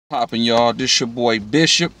Poppin', y'all. This your boy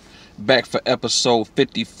Bishop, back for episode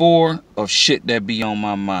 54 of Shit That Be On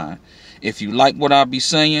My Mind. If you like what I be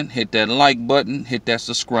saying, hit that like button, hit that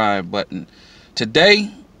subscribe button.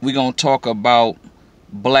 Today, we gonna talk about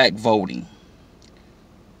black voting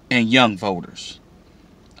and young voters.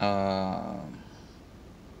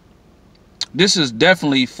 This is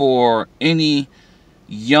definitely for any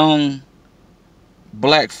young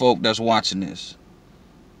black folk that's watching this.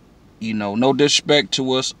 You know, no disrespect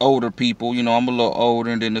to us older people. You know, I'm a little older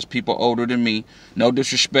and then there's people older than me. No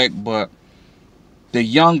disrespect, but the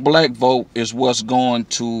young black vote is what's going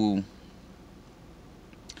to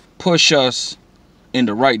push us in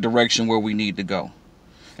the right direction where we need to go.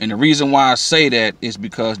 And the reason why I say that is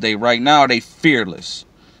because right now they fearless.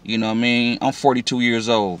 You know what I mean? I'm 42 years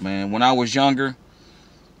old, man. When I was younger,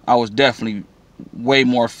 I was definitely way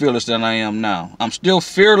more fearless than I am now. I'm still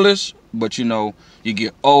fearless, but you know, you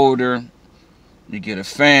get older, you get a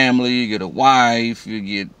family, you get a wife, you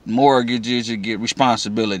get mortgages, you get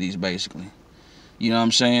responsibilities, basically. You know what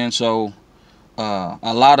I'm saying? So a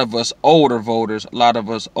lot of us older voters, a lot of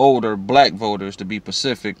us older black voters, to be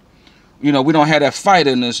specific, you know, we don't have that fight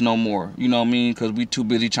in us no more. You know what I mean? Because we too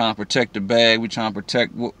busy trying to protect the bag. We trying to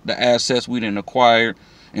protect the assets we didn't acquire.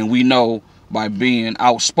 And we know by being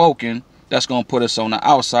outspoken, that's going to put us on the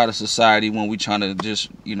outside of society when we trying to just,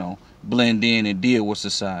 you know, blend in and deal with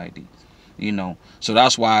society. You know, so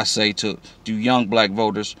that's why I say to young black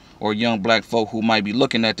voters or young black folk who might be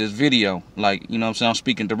looking at this video, like, you know what I'm saying, I'm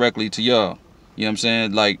speaking directly to y'all. You know what I'm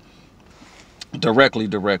saying? Like,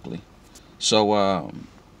 directly. So,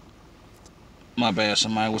 my bad,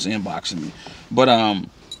 somebody was inboxing me. But, I'm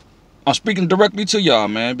speaking directly to y'all,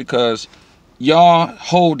 man, because y'all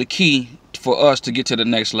hold the key for us to get to the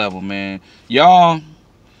next level, man. Y'all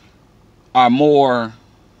got more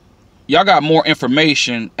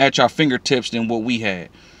information at your fingertips than what we had.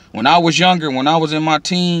 When I was younger, when I was in my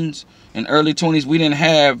teens and early 20s, we didn't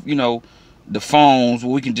have, you know, the phones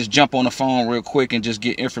where we can just jump on the phone real quick and just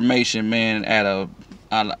get information, man, at a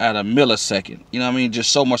millisecond. You know what I mean?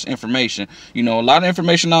 Just so much information. You know, a lot of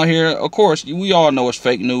information out here, of course, we all know it's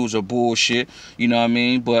fake news or bullshit. You know what I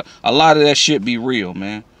mean? But a lot of that shit be real,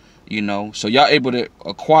 man. You know, so y'all able to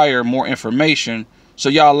acquire more information, so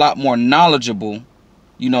y'all a lot more knowledgeable,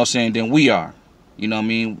 you know what I'm saying, than we are. You know what I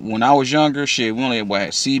mean? When I was younger, shit, we only had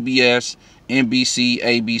CBS, NBC,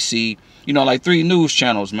 ABC, you know, like 3 news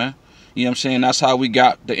channels, man. You know what I'm saying? That's how we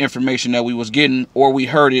got the information that we was getting, or we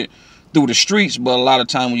heard it through the streets. But a lot of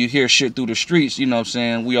time when you hear shit through the streets, you know what I'm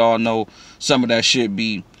saying, we all know some of that shit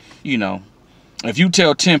be, you know, if you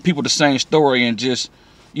tell 10 people the same story and just,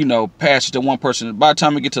 you know, pass it to one person, by the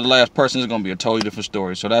time we get to the last person, it's going to be a totally different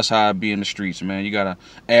story. So that's how I be in the streets, man. You got to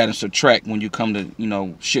add and subtract when you come to, you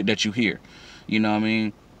know, shit that you hear. You know what I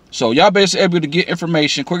mean? So y'all basically able to get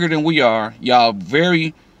information quicker than we are. Y'all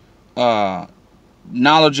very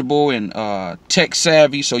knowledgeable and tech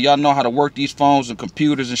savvy. So y'all know how to work these phones and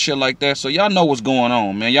computers and shit like that. So y'all know what's going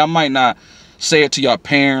on, man. Y'all might not say it to your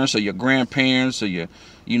parents or your grandparents or your,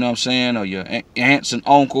 you know what I'm saying, or your aunts and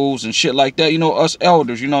uncles and shit like that. You know, us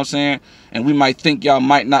elders, you know what I'm saying? And we might think y'all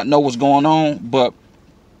might not know what's going on, but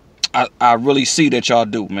I really see that y'all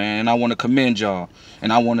do, man. And I want to commend y'all.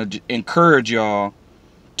 And I want to encourage y'all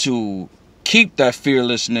to keep that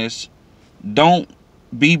fearlessness. Don't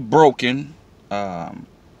be broken. And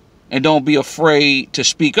don't be afraid to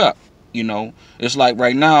speak up. You know, it's like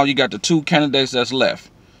right now you got the 2 candidates that's left.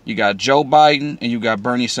 You got Joe Biden and you got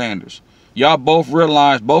Bernie Sanders. Y'all both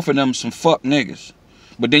realize both of them some fuck niggas.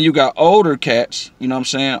 But then you got older cats, you know what I'm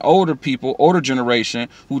saying, older people, older generation,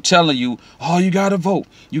 who telling you, oh, you gotta vote.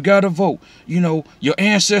 You gotta vote. You know, your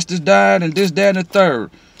ancestors died and this, that, and the third.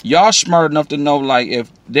 Y'all smart enough to know, like, if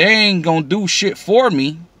they ain't gonna do shit for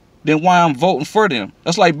me, then why I'm voting for them?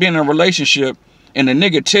 That's like being in a relationship and a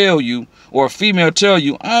nigga tell you, or a female tell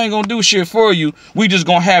you, I ain't gonna do shit for you. We just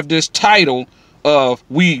gonna have this title of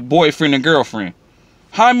we boyfriend and girlfriend.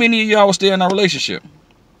 How many of y'all will stay in a relationship?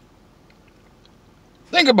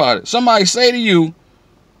 Think about it. Somebody say to you,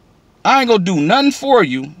 I ain't gonna do nothing for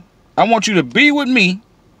you. I want you to be with me,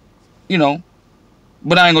 you know,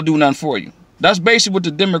 but I ain't gonna do nothing for you. That's basically what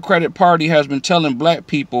the Democratic Party has been telling black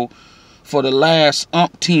people for the last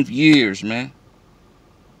umpteenth years, man.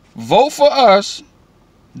 Vote for us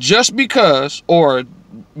just because, or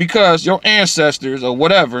because your ancestors or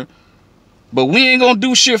whatever, but we ain't gonna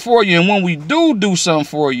do shit for you. And when we do something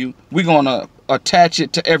for you, we're gonna attach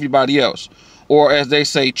it to everybody else. Or as they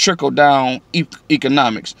say, trickle down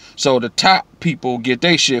economics. So the top people get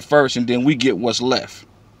their shit first and then we get what's left.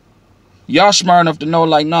 Y'all smart enough to know,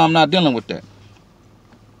 like, no, I'm not dealing with that.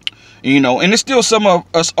 You know, and it's still some of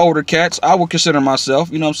us older cats. I would consider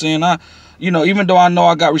myself, you know what I'm saying? Even though I know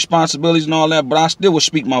I got responsibilities and all that, but I still would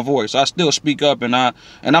speak my voice. I still speak up, and I'm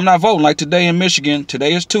not voting. Like today in Michigan,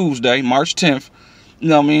 today is Tuesday, March 10th. You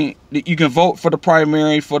know what I mean? You can vote for the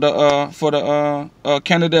primary for the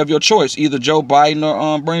candidate of your choice, either Joe Biden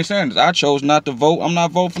or Bernie Sanders. I chose not to vote. I'm not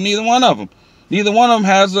voting for neither one of them. Neither one of them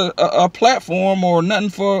has a platform or nothing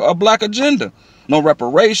for a black agenda. No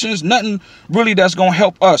reparations, nothing really that's gonna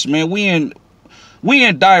help us, man. We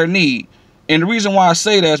in dire need. And the reason why I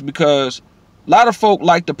say that is because a lot of folk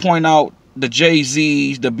like to point out the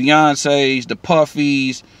Jay-Z's, the Beyoncé's, the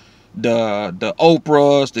Puffys, the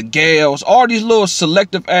Oprahs, the Gales, all these little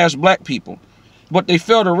selective ass black people. But they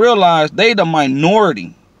fail to realize they the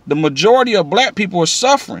minority. The majority of black people are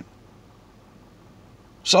suffering.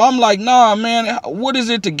 So I'm like, nah, man, what is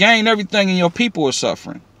it to gain everything and your people are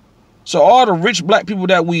suffering? So all the rich black people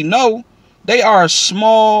that we know, they are a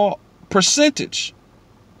small percentage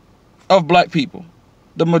of black people.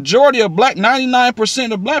 The majority of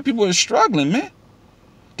 99% of black people is struggling, man.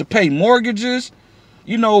 To pay mortgages,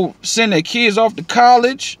 send their kids off to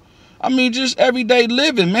college. I mean, just everyday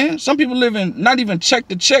living, man. Some people living not even check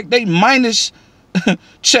to check. They minus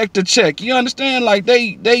check to check. You understand? Like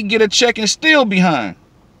they get a check and still behind.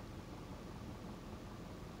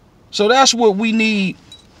 So that's what we need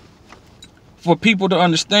for people to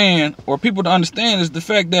understand, is the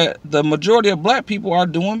fact that the majority of black people are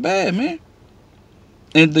doing bad, man.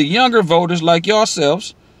 And the younger voters like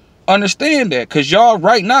yourselves understand that, because y'all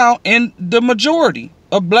right now in the majority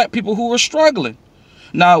of black people who are struggling.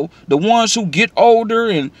 Now, the ones who get older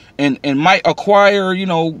and might acquire,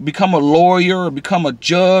 become a lawyer or become a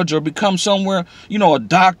judge or become somewhere, a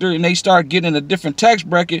doctor, and they start getting a different tax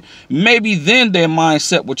bracket, maybe then their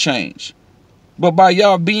mindset will change. But by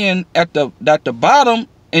y'all being at the bottom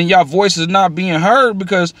and y'all voices not being heard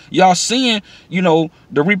because y'all seeing, the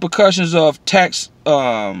repercussions of tax,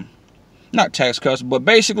 not tax cuts, but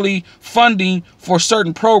basically funding for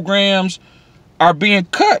certain programs are being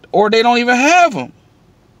cut, or they don't even have them.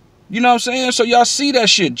 You know what I'm saying? So y'all see that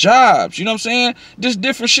shit, jobs, you know what I'm saying? Just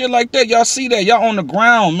different shit like that. Y'all see that. Y'all on the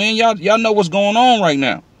ground, man. Y'all know what's going on right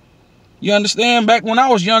now. You understand? Back when I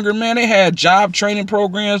was younger, man, they had job training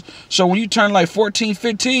programs. So when you turn like 14,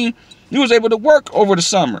 15, you was able to work over the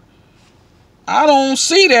summer. I don't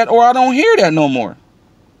see that, or I don't hear that no more.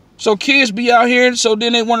 So kids be out here, so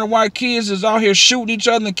then they wonder why kids is out here shooting each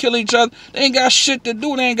other and killing each other. They ain't got shit to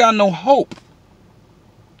do. They ain't got no hope.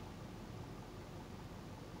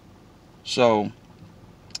 So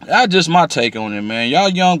that's just my take on it, man. Y'all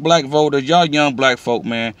young black voters, y'all young black folk,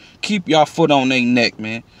 man, keep y'all foot on their neck,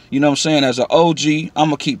 man. You know what I'm saying? As an OG, I'm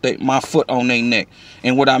going to keep my foot on their neck.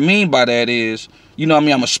 And what I mean by that is, I'm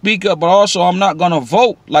going to speak up, but also I'm not going to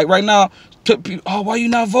vote. Like right now, oh, why you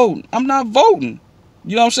not voting? I'm not voting.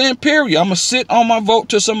 You know what I'm saying? Period. I'm going to sit on my vote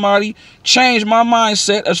till somebody change my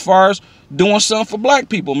mindset as far as doing something for black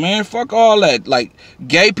people, man. Fuck all that. Like,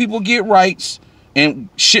 gay people get rights and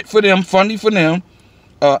shit for them, funding for them.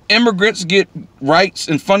 Immigrants get rights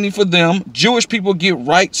and funding for them. Jewish people get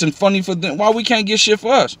rights and funding for them. Why we can't get shit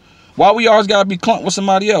for us? Why we always gotta be clumped with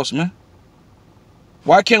somebody else, man?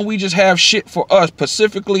 Why can't we just have shit for us,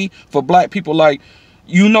 specifically for black people? Like,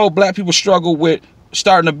 black people struggle with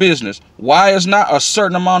starting a business. Why is not a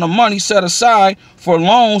certain amount of money set aside for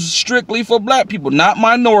loans strictly for black people, not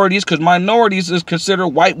minorities? Because minorities is considered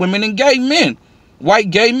white women and gay men.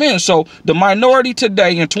 White gay men. So the minority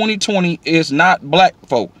today in 2020 is not black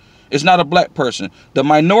folk. It's not a black person. The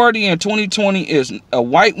minority in 2020 is a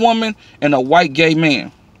white woman and a white gay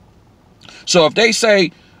man. So if they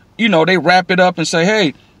say, they wrap it up and say,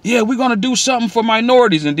 hey, yeah, we're going to do something for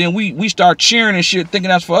minorities. And then we start cheering and shit, thinking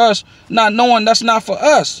that's for us, not knowing that's not for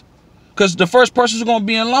us. Because the first person who's going to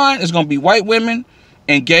be in line is going to be white women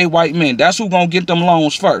and gay white men. That's who's going to get them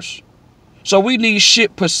loans first. So we need shit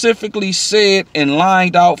specifically said and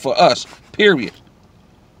lined out for us, period.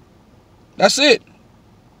 That's it.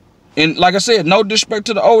 And like I said, no disrespect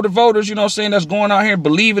to the older voters, that's going out here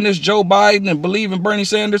believing this Joe Biden and believing Bernie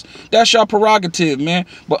Sanders. That's your prerogative, man.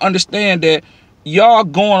 But understand that y'all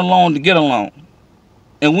going along to get along.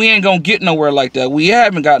 And we ain't gonna get nowhere like that. We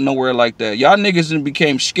haven't got nowhere like that. Y'all niggas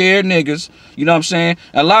became scared niggas. You know what I'm saying?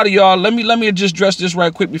 A lot of y'all, let me just address this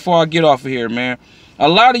right quick before I get off of here, man. A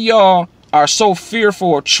lot of y'all are so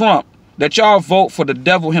fearful of Trump that y'all vote for the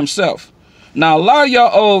devil himself. Now, a lot of y'all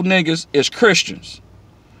old niggas is Christians.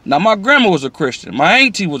 Now, my grandma was a Christian. My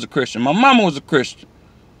auntie was a Christian. My mama was a Christian.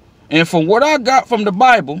 And from what I got from the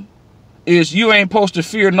Bible is you ain't supposed to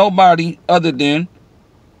fear nobody other than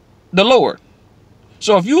the Lord.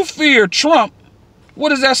 So if you fear Trump,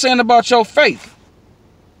 what is that saying about your faith?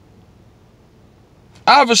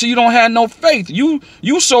 Obviously, you don't have no faith. You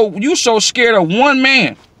so scared of one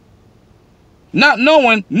man. Not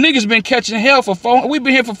knowing niggas been catching hell for we've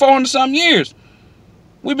been here for 400-something years.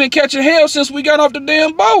 We've been catching hell since we got off the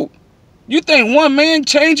damn boat. You think one man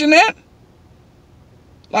changing that?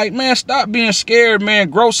 Like, man, stop being scared, man.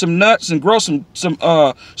 Grow some nuts and grow some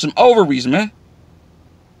ovaries, man.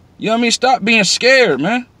 You know what I mean? Stop being scared,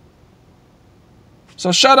 man.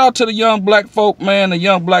 So shout out to the young black folk, man, the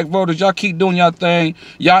young black voters. Y'all keep doing y'all thing.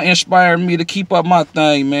 Y'all inspiring me to keep up my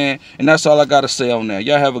thing, man. And that's all I got to say on that.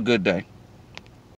 Y'all have a good day.